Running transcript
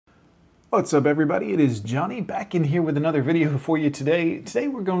What's up everybody, it is Johnny back in here with another video for you today. Today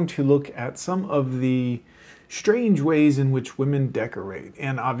we're going to look at some of the strange ways in which women decorate.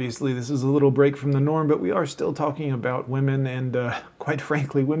 And obviously this is a little break from the norm, but we are still talking about women and quite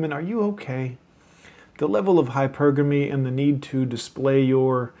frankly, women, are you okay? The level of hypergamy and the need to display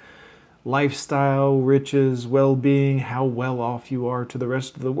your lifestyle, riches, well-being, how well off you are to the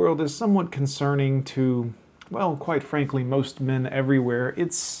rest of the world is somewhat concerning to, well, quite frankly, most men everywhere.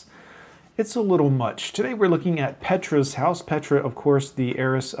 It's a little much. Today we're looking at Petra's house. Petra, of course, the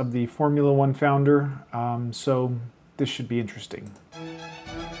heiress of the Formula One founder. So this should be interesting.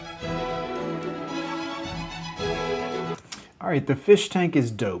 All right, the fish tank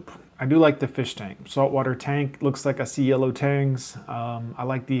is dope. I do like the fish tank. Saltwater tank, looks like I see yellow tangs. I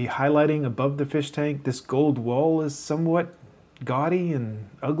like the highlighting above the fish tank. This gold wall is somewhat gaudy and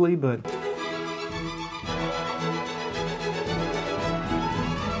ugly, but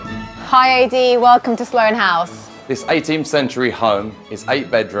Hi AD, welcome to Sloane House. This 18th century home is 8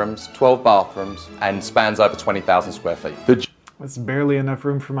 bedrooms, 12 bathrooms, and spans over 20,000 square feet. that's barely enough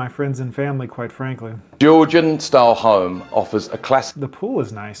room for my friends and family, quite frankly. Georgian style home offers a classic The pool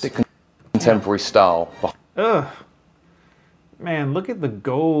is nice. contemporary style. Ugh. Man, look at the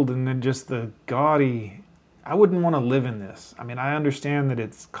gold and then just the gaudy. I wouldn't want to live in this. I mean, I understand that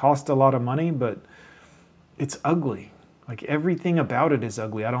it's cost a lot of money, but it's ugly. Like everything about it is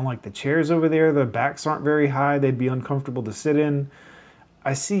ugly. I don't like the chairs over there. The backs aren't very high. They'd be uncomfortable to sit in.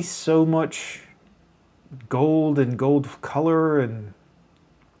 I see so much gold and gold color and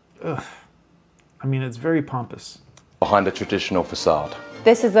ugh. I mean, it's very pompous. Behind a traditional facade.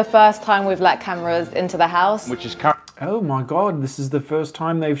 This is the first time we've let cameras into the house. Which is currently Oh my God, this is the first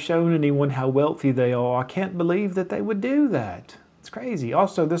time they've shown anyone how wealthy they are. I can't believe that they would do that. It's crazy.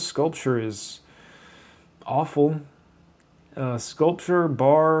 Also, this sculpture is awful. Sculpture,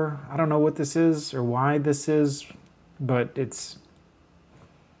 bar, I don't know what this is or why this is, but it's...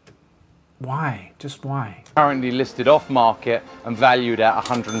 Why? Just why? currently listed off market and valued at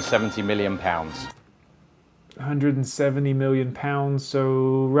 £170 million. 170 million pounds,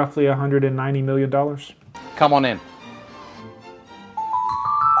 so roughly $190 million. Come on in.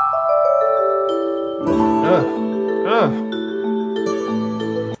 Ugh.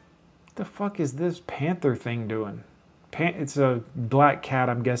 The fuck is this panther thing doing? It's a black cat,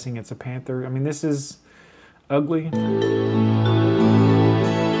 I'm guessing it's a panther. I mean, this is ugly.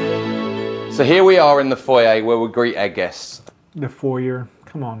 So here we are in the foyer where we greet our guests. The foyer,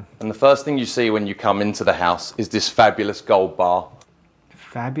 come on. And the first thing you see when you come into the house is this fabulous gold bar.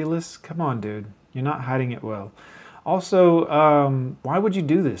 Fabulous? Come on, dude. You're not hiding it well. Also, why would you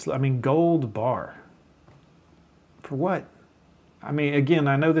do this? I mean, gold bar. For what? I mean, again,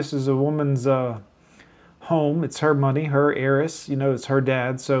 I know this is a woman's home. It's her money, her heiress. You know, it's her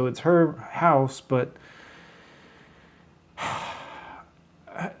dad, so it's her house, but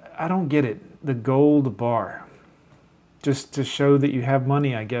I don't get it. The gold bar. Just to show that you have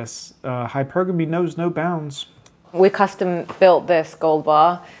money, I guess. Hypergamy knows no bounds. We custom built this gold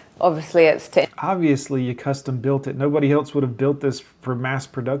bar. Obviously it's to Obviously, you custom built it. Nobody else would have built this for mass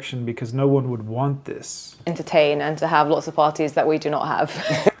production because no one would want this. entertain and to have lots of parties that we do not have.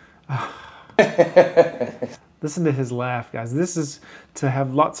 Listen to his laugh, guys. This is to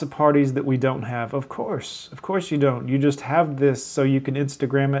have lots of parties that we don't have. Of course you don't. You just have this so you can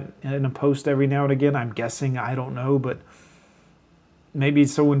Instagram it in a post every now and again. I'm guessing, I don't know, but maybe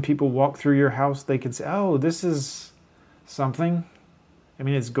so when people walk through your house, they can say, oh, this is something. I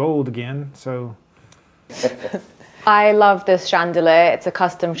mean, it's gold again, so. I love this chandelier. It's a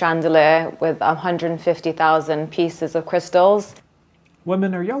custom chandelier with 150,000 pieces of crystals.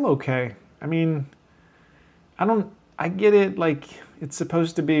 Women, are y'all okay? I mean, I get it, like, it's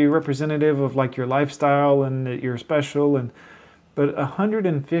supposed to be representative of, like, your lifestyle and that you're special, but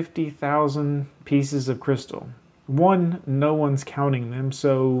 150,000 pieces of crystal. One, no one's counting them,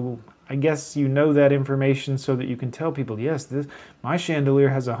 so I guess you know that information so that you can tell people, yes, my chandelier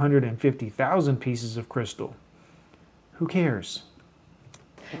has 150,000 pieces of crystal. Who cares?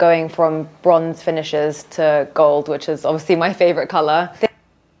 Going from bronze finishes to gold, which is obviously my favorite color.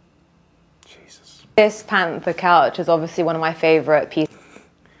 Jesus. This panther couch is obviously one of my favorite pieces.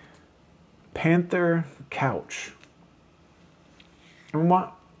 Panther couch. And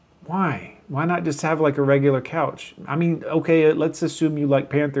why? Why not just have like a regular couch? I mean, okay, let's assume you like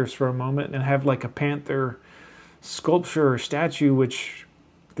panthers for a moment and have like a panther sculpture or statue, which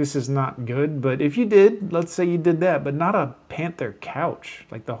this is not good. But if you did, let's say you did that, but not a panther couch.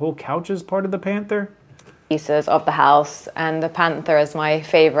 Like the whole couch is part of the panther? Pieces of the house, and the panther is my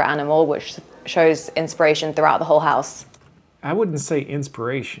favorite animal, which shows inspiration throughout the whole house. I wouldn't say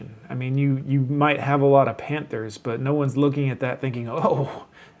inspiration. I mean, you might have a lot of Panthers, but no one's looking at that thinking, oh,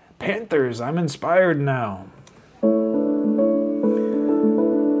 Panthers, I'm inspired now.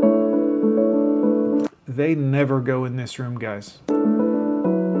 They never go in this room, guys.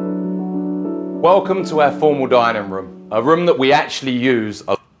 Welcome to our formal dining room, a room that we actually use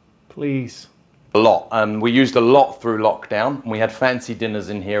a Please. lot. We used a lot through lockdown. We had fancy dinners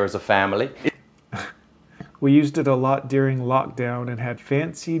in here as a family. We used it a lot during lockdown and had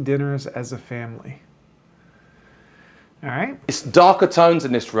fancy dinners as a family. All right. It's darker tones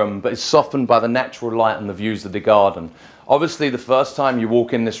in this room, but it's softened by the natural light and the views of the garden. Obviously, the first time you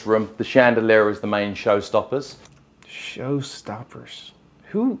walk in this room, the chandelier is the main showstoppers. Showstoppers.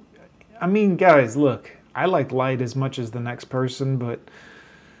 Who? I mean, guys, look, I like light as much as the next person, but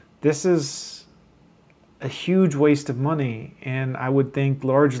this is a huge waste of money, and I would think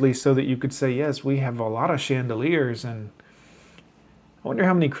largely so that you could say, yes, we have a lot of chandeliers, and I wonder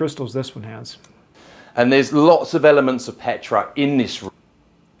how many crystals this one has. And there's lots of elements of Petra in this room.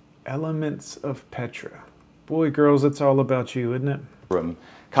 Elements of Petra. Boy, girls, it's all about you, isn't it?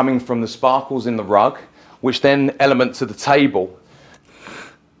 Coming from the sparkles in the rug, which then elements of the table.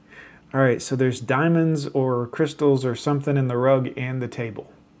 All right, so there's diamonds or crystals or something in the rug and the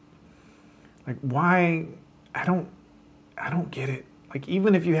table. Like, why? I don't get it. Like,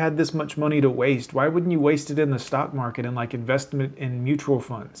 even if you had this much money to waste, why wouldn't you waste it in the stock market and like investment in mutual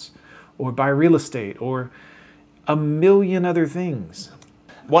funds or buy real estate or a million other things?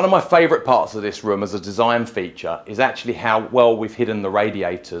 One of my favorite parts of this room as a design feature is actually how well we've hidden the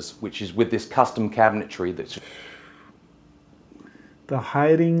radiators, which is with this custom cabinetry that's... The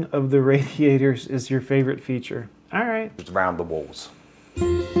hiding of the radiators is your favorite feature. All right. around the walls.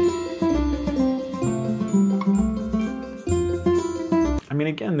 I mean,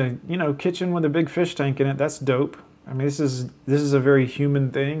 again, the kitchen with a big fish tank in it, that's dope. I mean, this is a very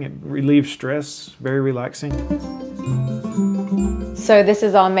human thing. It relieves stress, very relaxing. So this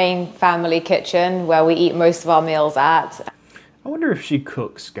is our main family kitchen where we eat most of our meals at. I wonder if she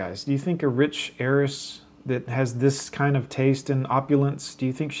cooks, guys. Do you think a rich heiress that has this kind of taste and opulence, do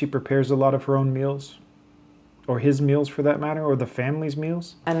you think she prepares a lot of her own meals? Or his meals, for that matter, or the family's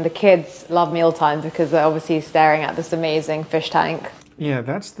meals? And the kids love mealtime because they're obviously staring at this amazing fish tank. Yeah,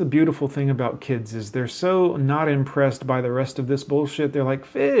 that's the beautiful thing about kids, is they're so not impressed by the rest of this bullshit. They're like,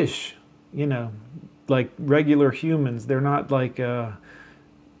 fish, like regular humans. They're not like,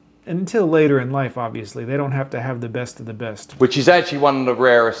 until later in life, obviously. They don't have to have the best of the best. Which is actually one of the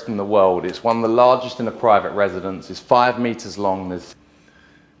rarest in the world. It's one of the largest in a private residence. It's 5 meters long. There's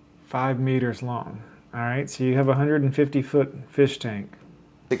 5 meters long. All right, so you have a 150-foot fish tank.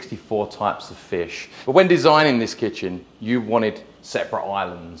 64 types of fish. But when designing this kitchen, you wanted separate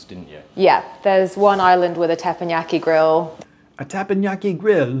islands, didn't you? Yeah, there's one island with a teppanyaki grill. A teppanyaki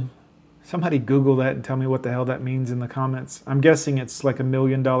grill? Somebody Google that and tell me what the hell that means in the comments. I'm guessing it's like $1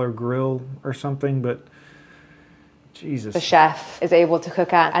 million grill or something, but Jesus. The chef is able to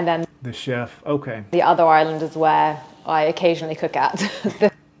cook at, and then the chef, okay. The other island is where I occasionally cook at.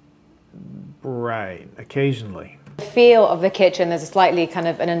 Right, occasionally. The feel of the kitchen, there's a slightly kind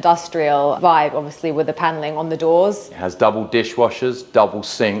of an industrial vibe, obviously, with the paneling on the doors. It has double dishwashers, double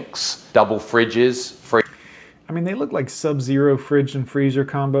sinks, double fridges. I mean, they look like Sub-Zero fridge and freezer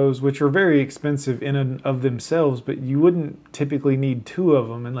combos, which are very expensive in and of themselves, but you wouldn't typically need 2 of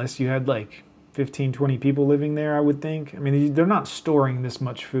them unless you had like 15, 20 people living there, I would think. I mean, they're not storing this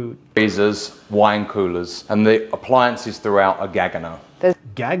much food. Freezers, wine coolers, and the appliances throughout are Gaggenau.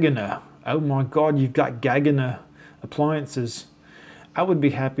 Gaggenau. Oh my God, you've got Gaggenau appliances. I would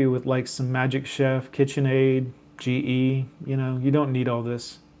be happy with like some Magic Chef, KitchenAid, GE. You don't need all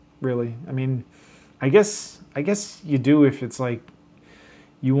this, really. I mean, I guess you do if it's like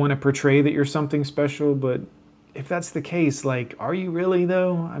you want to portray that you're something special, but if that's the case, like, are you really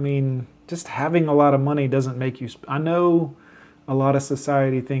though? I mean, just having a lot of money doesn't make you... I know a lot of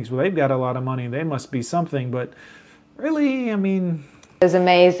society thinks, well, they've got a lot of money, they must be something, but really, I mean... There's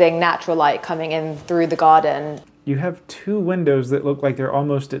amazing natural light coming in through the garden. You have 2 windows that look like they're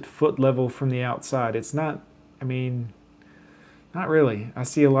almost at foot level from the outside. It's not, I mean, not really. I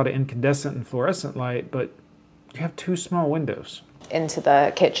see a lot of incandescent and fluorescent light, but you have 2 small windows. Into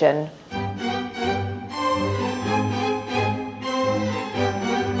the kitchen.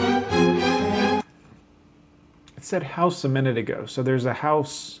 It said house a minute ago, so there's a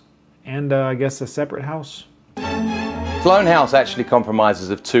house and I guess a separate house. Sloane House actually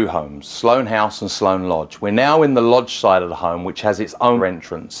compromises of 2 homes, Sloane House and Sloane Lodge. We're now in the lodge side of the home, which has its own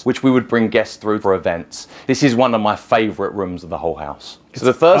entrance, which we would bring guests through for events. This is one of my favourite rooms of the whole house. So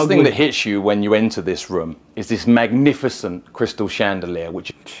the first thing ugly. that hits you when you enter this room is this magnificent crystal chandelier,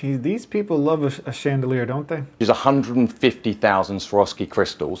 which Gee, these people love a chandelier, don't they? is 150,000 Swarovski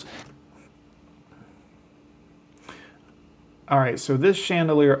crystals. All right, so this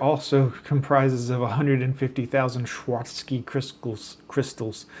chandelier also comprises of 150,000 Swarovski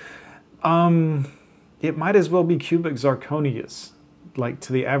crystals. It might as well be cubic zirconias. Like,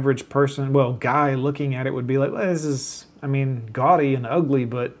 to the average person, well, guy looking at it would be like, well, this is, I mean, gaudy and ugly,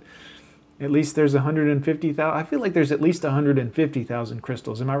 but at least there's 150,000. I feel like there's at least 150,000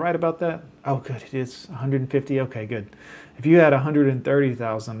 crystals. Am I right about that? Oh, good, it is 150. Okay, good. If you had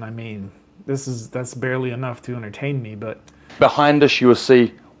 130,000, I mean, that's barely enough to entertain me, but Behind us, you will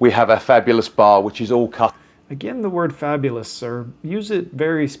see we have a fabulous bar, which is all cut. again, the word fabulous, sir, use it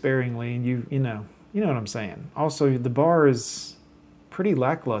very sparingly, and you know what I'm saying. Also, the bar is pretty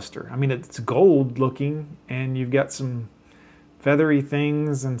lackluster. I mean, it's gold looking, and you've got some feathery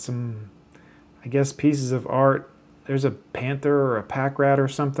things and some, I guess, pieces of art. There's a panther or a pack rat or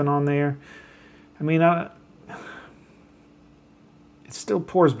something on there. I mean, it still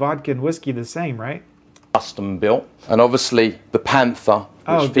pours vodka and whiskey the same, right? Custom built, and obviously the panther, which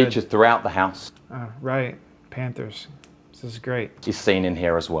Oh, good. features throughout the house, Right, panthers. This is great. is seen in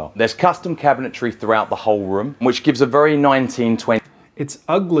here as well. There's custom cabinetry throughout the whole room, which gives a very 1920s It's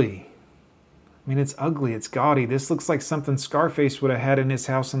ugly. I mean, it's ugly. It's gaudy. This looks like something Scarface would have had in his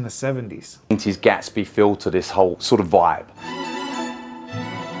house in the 70s. Gatsby feel to this whole sort of vibe.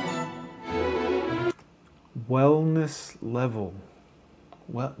 Wellness level.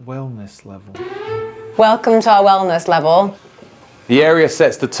 Wellness level. Welcome to our wellness level. The area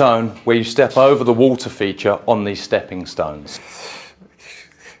sets the tone where you step over the water feature on these stepping stones.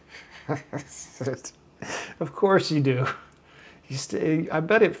 Of course you do. I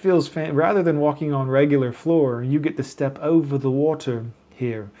bet it feels rather than walking on regular floor, you get to step over the water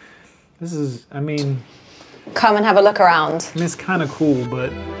here. This is, I mean, Come and have a look around. it's kind of cool,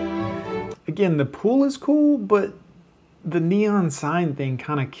 but again, the pool is cool, but the neon sign thing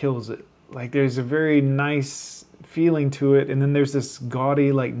kind of kills it. Like, there's a very nice feeling to it, and then there's this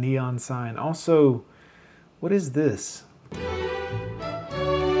gaudy, like, neon sign. Also, what is this?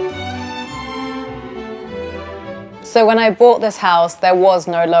 So when I bought this house, there was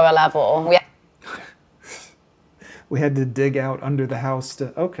no lower level. We had to dig out under the house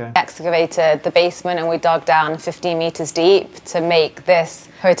to, okay. Excavated the basement and we dug down 15 meters deep to make this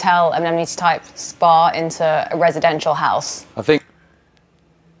hotel and amenity type spa into a residential house. I think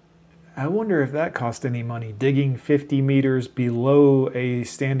I wonder if that cost any money, digging 50 meters below a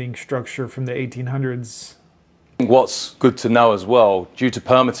standing structure from the 1800s. what's good to know as well, due to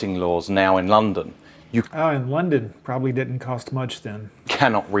permitting laws now in London, you Oh, in London, probably didn't cost much then.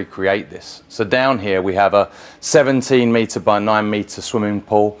 cannot recreate this. So down here we have a 17 metre by 9 metre swimming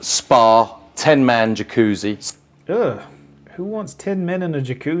pool, spa, 10-man jacuzzi. Ugh, who wants 10 men in a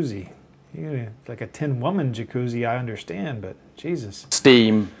jacuzzi? Yeah, like a 10-woman jacuzzi, I understand, but Jesus.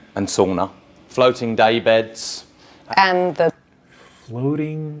 Steam and sauna, floating day beds. And the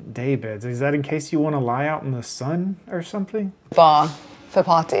Floating day beds. Is that in case you want to lie out in the sun or something? bar for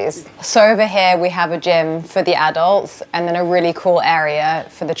parties. So over here we have a gym for the adults and then a really cool area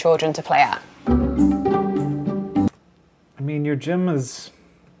for the children to play at. I mean, your gym is,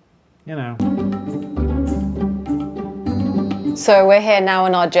 you know. So we're here now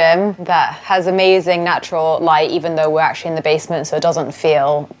in our gym that has amazing natural light even though we're actually in the basement so it doesn't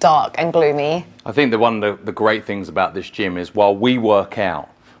feel dark and gloomy. I think that one of the great things about this gym is while we work out,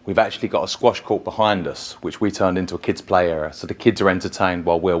 we've actually got a squash court behind us, which we turned into a kids' play area. So the kids are entertained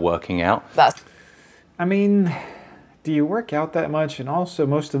while we're working out. That's I mean, do you work out that much? And also,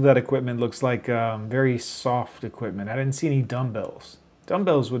 most of that equipment looks like very soft equipment. I didn't see any dumbbells.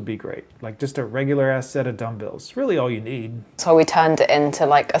 Dumbbells would be great. Like just a regular ass set of dumbbells. Really all you need. so we turned it into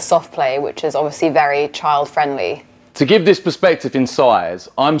like a soft play which is obviously very child friendly. To give this perspective in size,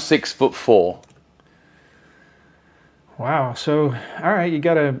 I'm 6'4". Wow, so, all right, you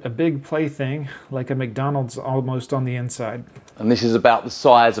got a big plaything, like a McDonald's almost on the inside. And this is about the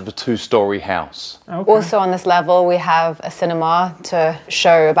size of a 2-story house. Okay. Also on this level we have a cinema to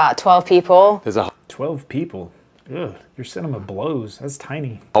show about 12 people. There's a 12 people. Ugh, your cinema blows. That's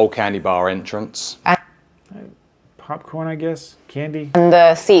tiny. whole candy bar entrance. Popcorn, I guess? Candy? And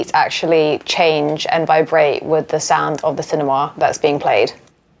the seats actually change and vibrate with the sound of the cinema that's being played.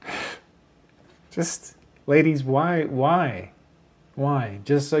 Just, ladies, why? Why?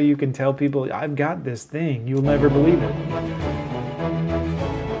 Just so you can tell people, I've got this thing. You'll never believe it.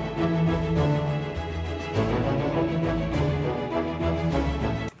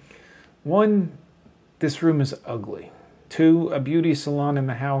 One, this room is ugly. to a beauty salon in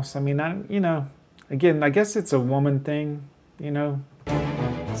the house. I mean, again, I guess it's a woman thing,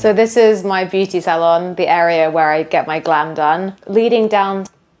 So this is my beauty salon, the area where I get my glam done. Leading down.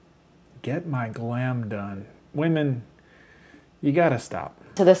 Get my glam done. Women, you gotta stop.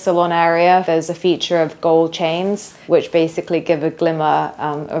 To the salon area, there's a feature of gold chains, which basically give a glimmer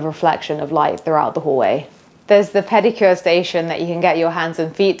of reflection of light throughout the hallway. There's the pedicure station that you can get your hands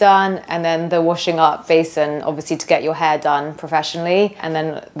and feet done, and then the washing up basin, obviously to get your hair done professionally, and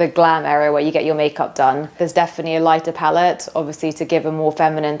then the glam area where you get your makeup done. There's definitely a lighter palette, obviously to give a more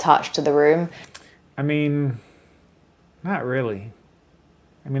feminine touch to the room. I mean, not really.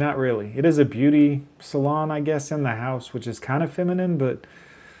 Not really. It is a beauty salon, I guess, in the house, which is kind of feminine, but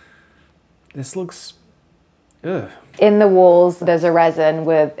this looks, ugh. In the walls, there's a resin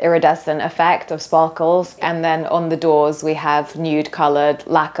with iridescent effect of sparkles. And then on the doors, we have nude colored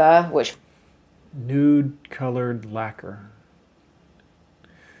lacquer, which... Nude colored lacquer.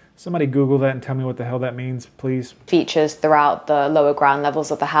 Somebody Google that and tell me what the hell that means, please. Features throughout the lower ground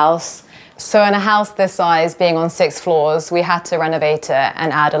levels of the house. So in a house this size, being on 6 floors, we had to renovate it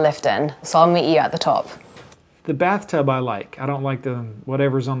and add a lift in. So I'll meet you at the top. The bathtub I like. I don't like the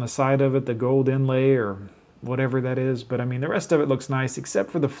whatever's on the side of it, the gold inlay or whatever that is. But I mean, the rest of it looks nice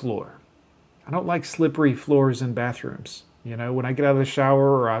except for the floor. I don't like slippery floors in bathrooms. When I get out of the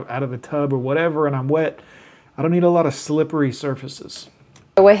shower or out of the tub or whatever and I'm wet, I don't need a lot of slippery surfaces.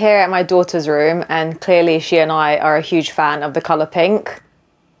 We're here at my daughter's room, and clearly she and I are a huge fan of the color pink.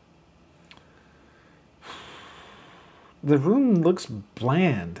 The room looks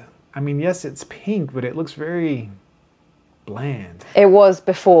bland. I mean, yes, it's pink, but it looks very bland. It was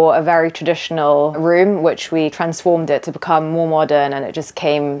before a very traditional room, which we transformed it to become more modern, and it just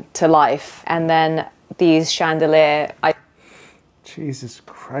came to life. And then these chandelier Jesus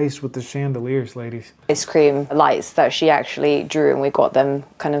Christ with the chandeliers, ladies. Ice cream lights that she actually drew, and we got them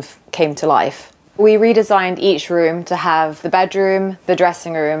kind of came to life. We redesigned each room to have the bedroom, the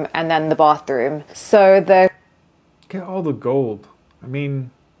dressing room, and then the bathroom. So Get all the gold. I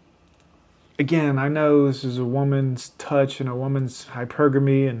mean, again, I know this is a woman's touch and a woman's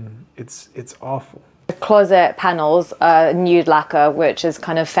hypergamy, and it's awful. The closet panels are nude lacquer, which is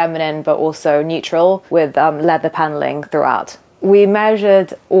kind of feminine but also neutral, with leather paneling throughout. We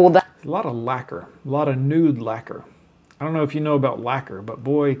measured all the... A lot of lacquer, a lot of nude lacquer. I don't know if you know about lacquer, but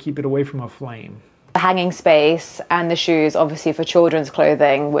boy, keep it away from a flame. The hanging space and the shoes, obviously for children's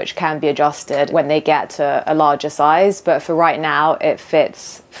clothing, which can be adjusted when they get to a larger size. But for right now, it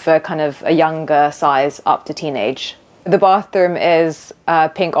fits for kind of a younger size up to teenage. The bathroom is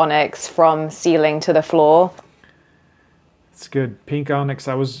pink onyx from ceiling to the floor. It's good. Pink onyx,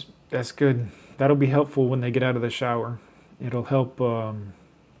 that's good. That'll be helpful when they get out of the shower. It'll help.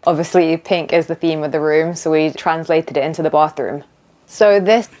 Obviously, pink is the theme of the room, so we translated it into the bathroom. So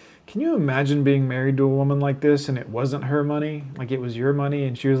this... Can you imagine being married to a woman like this and it wasn't her money? Like it was your money,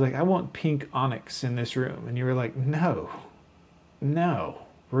 and she was like, I want pink onyx in this room. And you were like, no,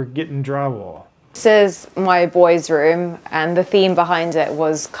 we're getting drywall. This is my boys' room, and the theme behind it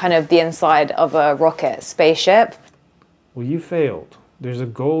was kind of the inside of a rocket spaceship. Well, you failed. There's a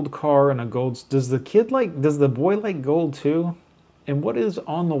gold car and a gold... Does the boy like gold too? And what is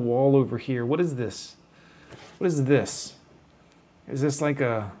on the wall over here? What is this? What is this? Is this like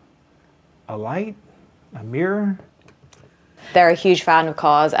a light? A mirror? They're a huge fan of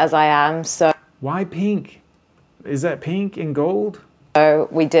cars, as I am, so... Why pink? Is that pink and gold? So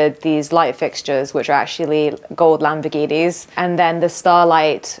we did these light fixtures, which are actually gold Lamborghinis. And then the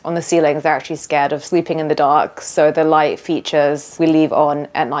starlight on the ceilings, they're actually scared of sleeping in the dark. So the light features we leave on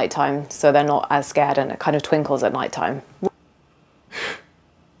at nighttime, so they're not as scared, and it kind of twinkles at nighttime.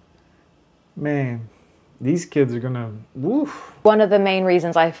 Man, these kids are gonna, woof. One of the main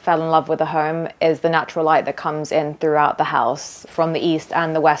reasons I fell in love with the home is the natural light that comes in throughout the house, from the east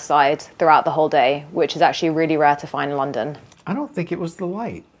and the west side throughout the whole day, which is actually really rare to find in London. I don't think it was the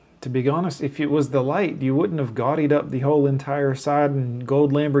light. To be honest, if it was the light, you wouldn't have gaudied up the whole entire side, and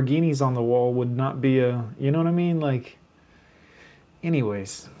gold Lamborghinis on the wall would not be a, you know what I mean? Like,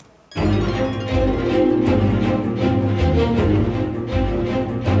 anyways.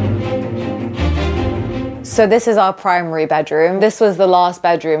 So this is our primary bedroom. This was the last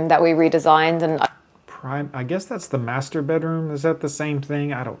bedroom that we redesigned, and I guess that's the master bedroom. Is that the same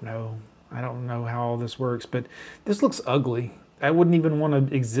thing? I don't know. I don't know how all this works, but this looks ugly. I wouldn't even want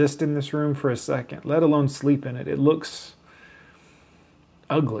to exist in this room for a second, let alone sleep in it. It looks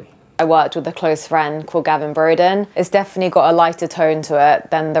ugly. I worked with a close friend called Gavin Broden. It's definitely got a lighter tone to it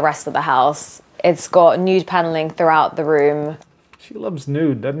than the rest of the house. It's got nude paneling throughout the room. She loves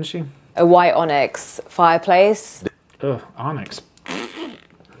nude, doesn't she? A white onyx fireplace. Ugh, onyx.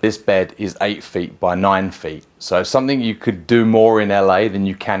 This bed is 8 feet by 9 feet. So something you could do more in LA than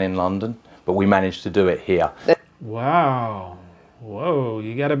you can in London, but we managed to do it here. Wow. Whoa,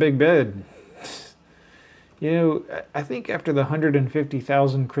 you got a big bed. You know, I think after the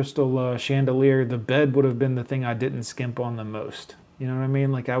 150,000 crystal chandelier, the bed would have been the thing I didn't skimp on the most. You know what I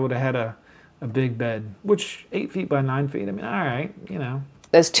mean? Like I would have had a big bed, which 8 feet by 9 feet, I mean, all right, you know.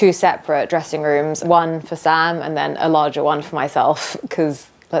 There's 2 separate dressing rooms, one for Sam and then a larger one for myself, because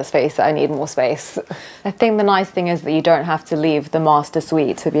let's face it, I need more space. I think the nice thing is that you don't have to leave the master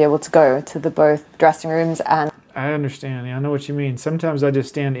suite to be able to go to the both dressing rooms. And I understand. Yeah, I know what you mean. Sometimes I just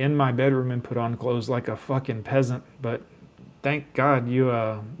stand in my bedroom and put on clothes like a fucking peasant, but thank God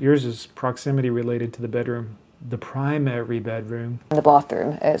yours is proximity related to the bedroom, the primary bedroom. the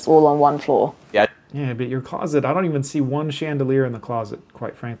bathroom, it's all on one floor. Yeah. Yeah, but your closet, I don't even see one chandelier in the closet,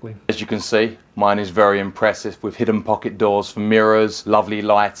 quite frankly. As you can see, mine is very impressive with hidden pocket doors for mirrors, lovely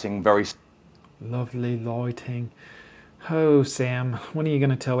lighting, very Lovely lighting. Oh, Sam, when are you going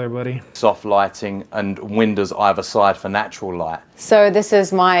to tell everybody? soft lighting and windows either side for natural light. So this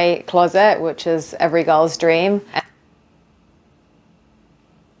is my closet, which is every girl's dream.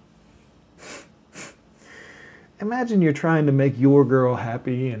 Imagine you're trying to make your girl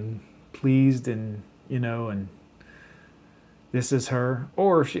happy and pleased and, you know, and this is her.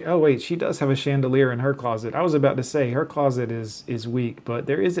 Or she, oh wait, she does have a chandelier in her closet. I was about to say her closet is weak, but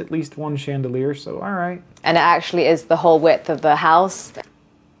there is at least one chandelier, so all right. And it actually is the whole width of the house.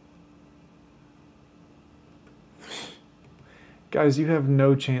 Guys, you have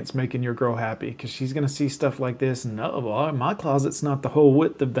no chance making your girl happy because she's going to see stuff like this and, oh, well, my closet's not the whole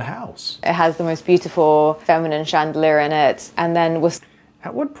width of the house. It has the most beautiful feminine chandelier in it. And then with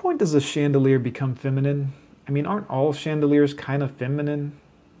At what point does a chandelier become feminine? I mean, aren't all chandeliers kind of feminine?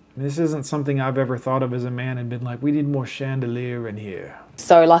 This isn't something I've ever thought of as a man and been like, we need more chandelier in here.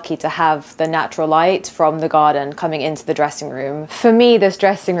 so lucky to have the natural light from the garden coming into the dressing room. For me, this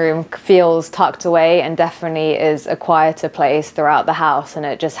dressing room feels tucked away and definitely is a quieter place throughout the house, and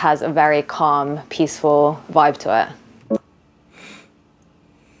it just has a very calm, peaceful vibe to it.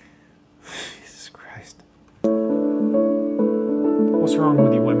 Jesus Christ. What's wrong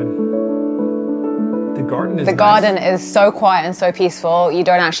with you women? The garden is The nice. garden is so quiet and so peaceful, you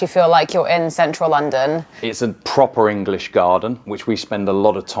don't actually feel like you're in central London. It's a proper English garden, which we spend a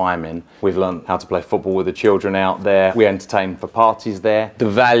lot of time in. We've learned how to play football with the children out there. We entertain for parties there. The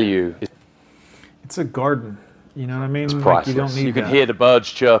value is It's a garden. You know what I mean? Like, priceless. you don't need You can that. hear the birds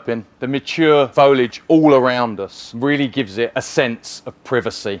chirping. The mature foliage all around us really gives it a sense of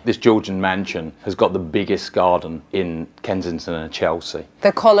privacy. This Georgian mansion has got the biggest garden in Kensington and Chelsea.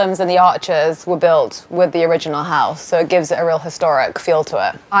 The columns and the arches were built with the original house, so it gives it a real historic feel to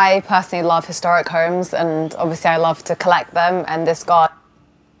it. I personally love historic homes, and obviously I love to collect them, and this garden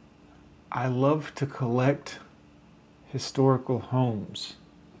I love to collect historical homes.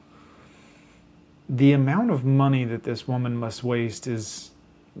 The amount of money that this woman must waste is,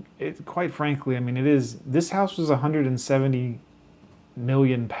 quite frankly, I mean, it is, this house was 170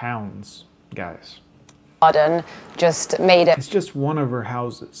 million pounds, guys. just made it It's just one of her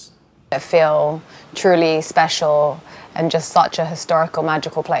houses. feel truly special and just such a historical,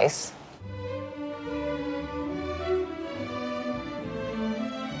 magical place.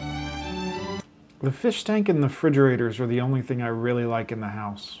 The fish tank and the refrigerators are the only thing I really like in the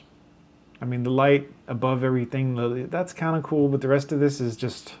house. I mean, the light above everything, that's kind of cool, but the rest of this is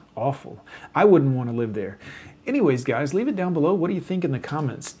just awful. I wouldn't want to live there. Anyways, guys, leave it down below. What do you think in the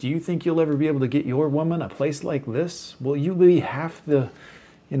comments? Do you think you'll ever be able to get your woman a place like this? Will you be half the,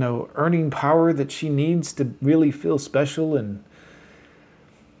 you know, earning power that she needs to really feel special and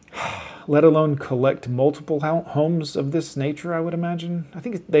let alone collect multiple homes of this nature, I would imagine? I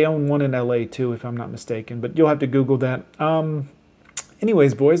think they own one in LA too, if I'm not mistaken, but you'll have to Google that.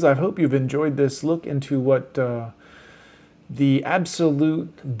 Anyways, boys, I hope you've enjoyed this look into what the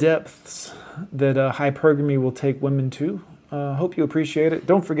absolute depths that hypergamy will take women to. Hope you appreciate it.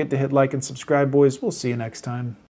 Don't forget to hit like and subscribe, boys. We'll see you next time.